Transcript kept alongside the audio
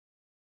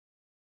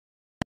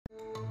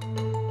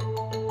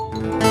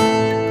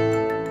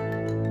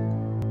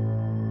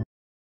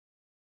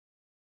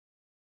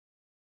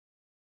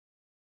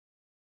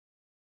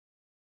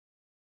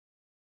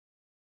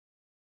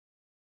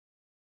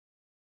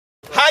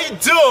you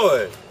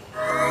doing?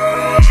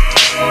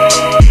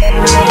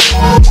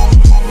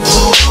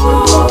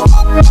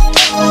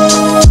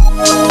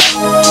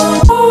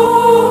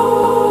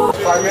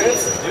 5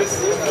 minutes?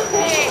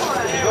 Hey.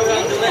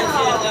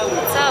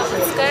 What's up?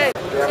 It's good.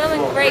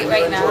 Feeling great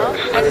right now.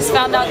 I just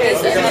found out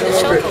there's another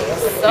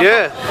showcase. So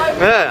Yeah.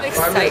 I'm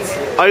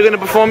excited. Are you gonna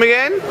perform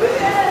again?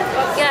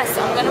 Yes,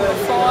 I'm gonna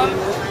perform.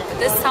 But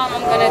this time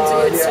I'm gonna do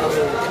it to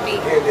the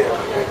beat.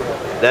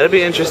 That'll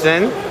be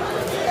interesting.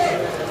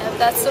 And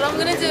that's what I'm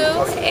gonna do.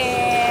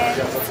 And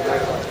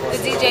the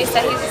DJ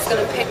said he's just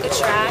gonna pick a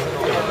track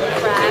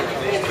and rap.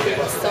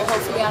 So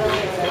hopefully I don't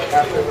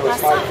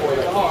mess up.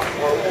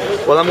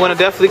 Well, I'm gonna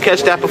definitely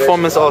catch that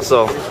performance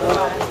also.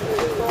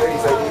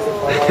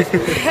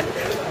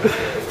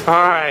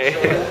 Alright.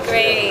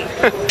 Great.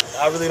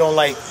 I really don't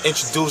like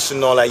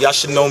introducing all that. Y'all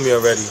should know me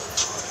already.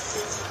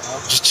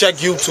 Just check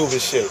YouTube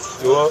and shit.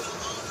 You heard?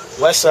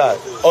 West Side.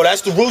 Oh,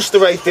 that's the rooster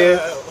right there.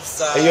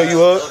 Hey, yo, you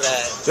heard?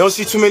 You don't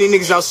see too many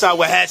niggas outside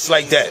with hats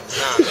like that.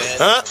 Nah, man.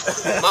 Huh?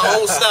 My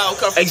own style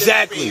comes from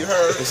Exactly. you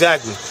heard?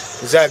 Exactly.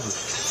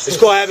 It's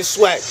called having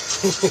swag.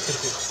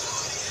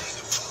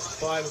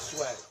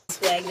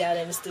 Swagged out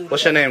in the studio.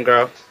 What's your name,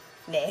 girl?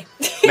 Nay.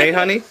 May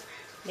Honey?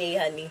 Nay,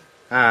 honey.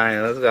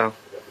 Alright, let's go.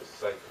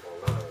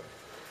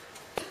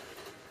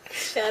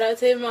 Shout out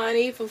to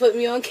Imani for putting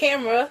me on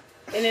camera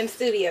and in the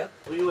studio.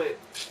 Who you with?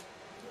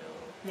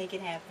 Make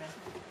it happen.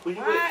 Who you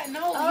Why?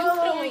 No, you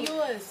put it on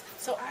yours.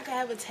 So I can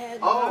have a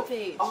tag on my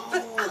page.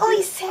 Oh,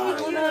 he's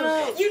tagging you.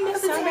 No. You never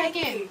sign back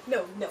tagged in. me.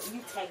 No,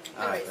 you tagged me.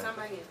 Alright, sign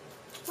back in.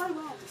 Why do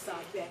I have to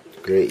sign back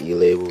in? Great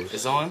E-labels.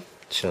 It's on?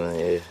 Chilling,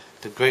 yeah.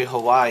 The Great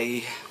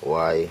Hawaii.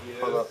 Why?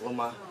 Hold up, well,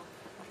 my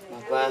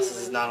glasses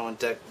is not on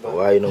deck. But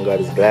Why you don't got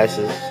his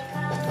glasses?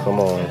 Come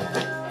on.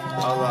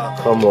 hold up.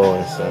 Come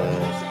on,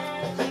 son.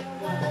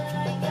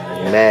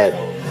 You mad?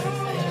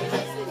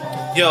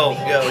 Yo.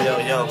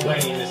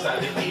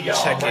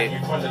 Check it.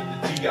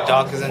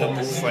 Doc is in the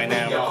booth right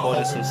now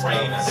recording some stuff.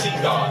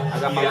 I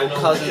got my little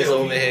cousins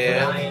over here.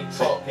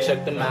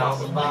 Check them out.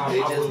 They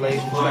just laid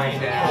the track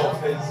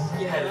down.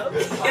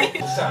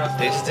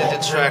 They just did the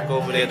track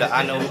over there, the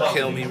I Know Who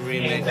Killed Me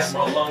remix.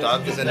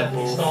 Doc is in the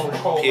booth.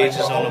 PH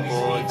is on the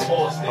boards.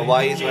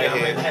 Hawaii's right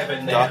here.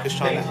 Doc is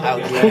trying to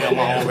outdo me on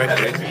my own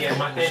record.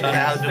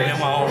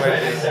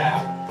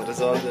 But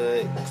it's all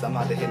good, because I'm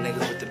out to hit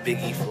niggas with the Big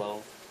E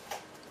flow.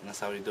 And that's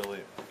how we do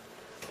it.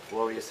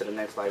 Warriors to the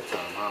next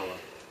lifetime. Holla.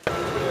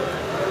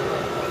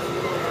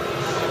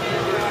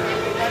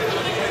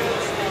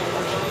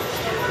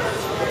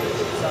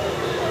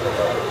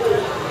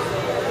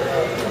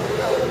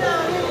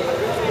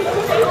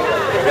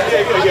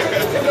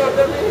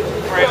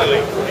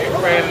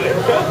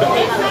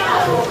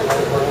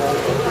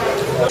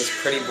 It's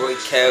Pretty Boy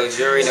Kels.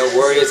 You already know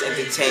Warriors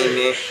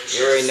Entertainment.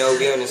 You already know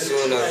we on the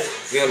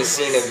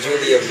scene of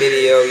Julia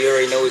video. You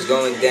already know what's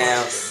going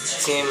down.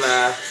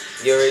 TMI.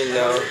 You already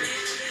know.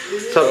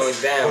 Going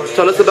down, man.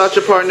 Tell us about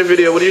your part in the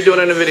video. What are you doing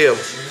in the video?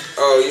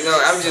 Oh, you know,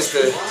 I'm just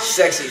a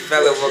sexy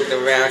fella walking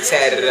around,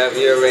 tatted up.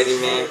 You already,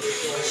 man.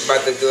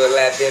 About to do a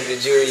lap dance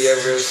with Julia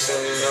real soon,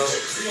 you know.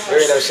 You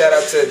already know. Shout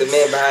out to the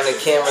man behind the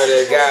camera,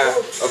 the guy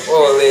of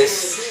all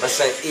this. My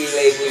son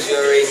E-Labels. You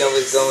already know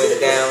what's going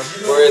down.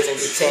 Warriors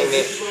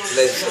Entertainment.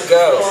 Let's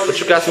go. But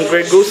you got some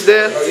great goose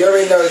there? Oh, you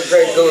already know it's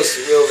great goose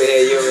over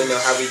here. You already know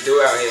how we do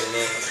out here,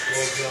 man.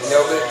 You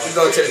know, we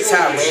go to the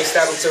top. We ain't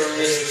stopping till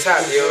we reach the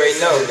top. You already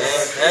know,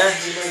 man.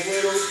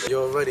 Huh?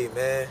 You already,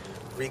 man.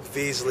 Reek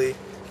Beasley.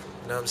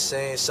 You know what I'm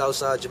saying?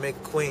 Southside Jamaica,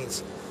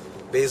 Queens.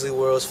 Baisley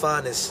World's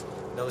finest.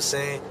 You know what I'm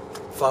saying?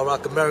 Far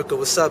Rock America,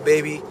 what's up,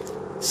 baby?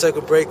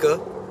 Circuit Breaker,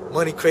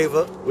 Money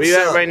Craver. Where you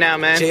at right now,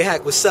 man?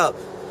 J-Hack, what's up?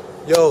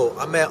 Yo,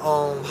 I'm at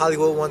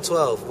Hollywood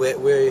 112,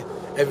 where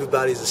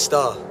everybody's a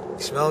star. You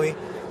smell me? You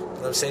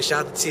know what I'm saying?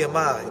 Shout out to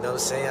TMI, you know what I'm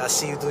saying? I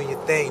see you doing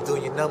your thing,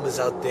 doing your numbers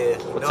out there.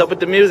 What's up with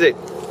the music?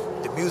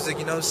 The music,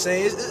 you know what I'm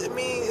saying?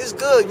 It's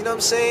good, you know what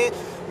I'm saying?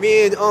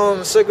 Me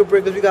and Circuit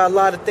Breakers, we got a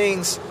lot of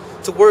things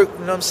to work, you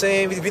know what I'm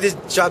saying? We just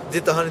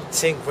did the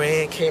 110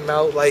 grand, came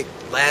out like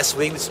last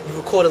week. We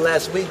recorded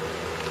last week.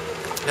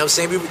 You know what I'm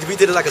saying? We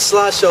did it like a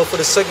slideshow for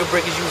the Circuit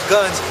Breakers Use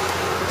Guns.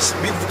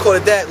 We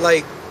recorded that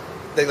like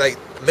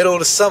middle of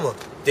the summer.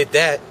 Did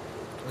that.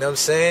 You know what I'm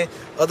saying?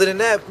 Other than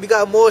that, we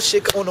got more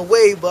shit on the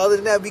way, but other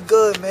than that, we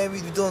good, man.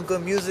 We doing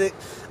good music.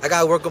 I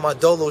gotta work on my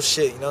Dolo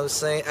shit, you know what I'm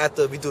saying?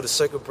 After we do the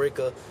Circuit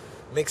Breaker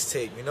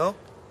mixtape, you know?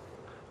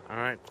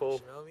 Alright, cool.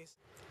 You know what I mean?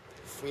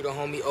 Free the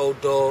homie Old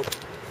Dog.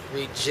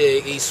 Free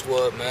Jig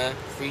Eastwood, man.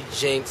 Free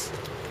Jinx.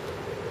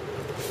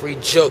 Free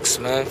Jukes,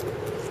 man.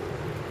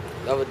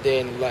 Another day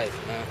in life,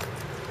 man.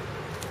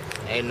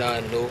 Ain't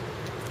nothing new.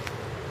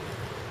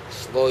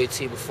 It's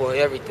loyalty before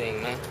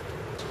everything, man.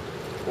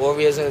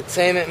 Warriors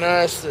Entertainment,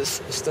 man.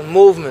 It's the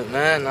movement,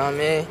 man. Know what I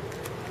mean?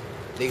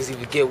 Niggas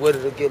either get with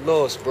it or get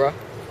lost, bruh. Know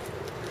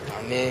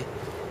what I mean?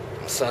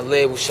 My son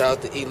Label, shout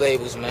out to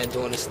E-Labels, man,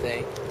 doing this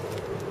thing.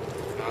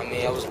 Know what I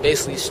mean? I was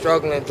basically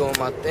struggling doing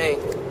my thing.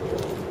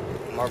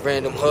 My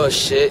random hood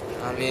shit,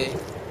 I mean,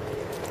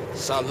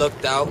 son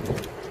looked out.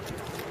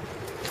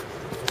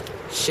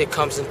 Shit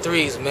comes in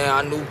threes, man.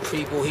 I knew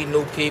people, he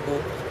knew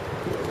people.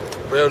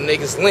 Real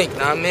niggas link, know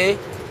what I mean?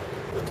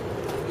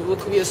 What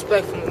can we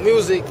expect from the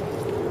music?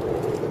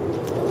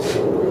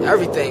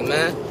 Everything,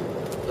 man.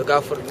 Look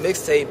out for the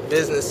mixtape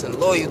business and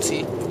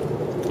loyalty.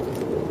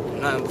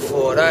 Nothing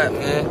before that,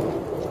 man.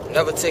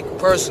 Never take it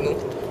personal.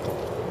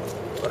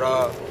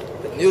 But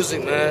the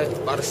music, man,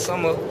 by the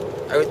summer,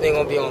 everything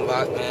gonna be on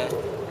lock, man.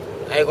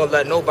 I ain't gonna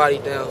let nobody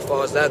down as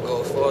far as that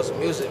goes, as far as the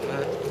music,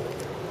 man.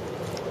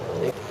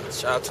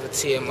 Shout out to the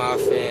TMI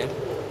fam.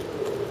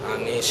 I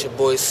mean, it's your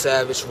boy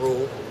Savage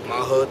Rule. My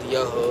hood to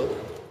your hood.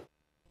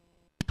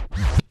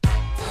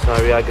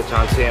 Sorry, I get you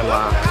on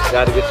TMI.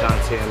 Gotta get you on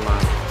TMI.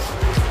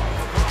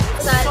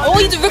 Oh,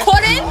 you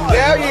recording?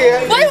 Hell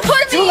yeah. Why you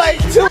recording me? Too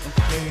late.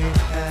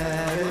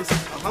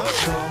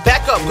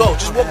 Back up, go.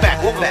 Just walk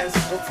back, walk back.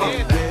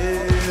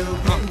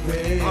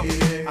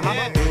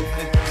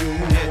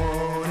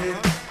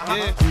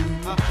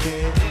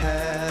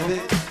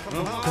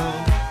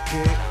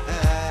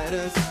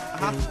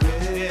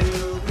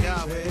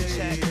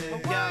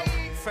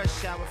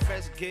 Fresh shower,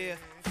 fresh gear,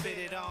 fit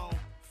it on.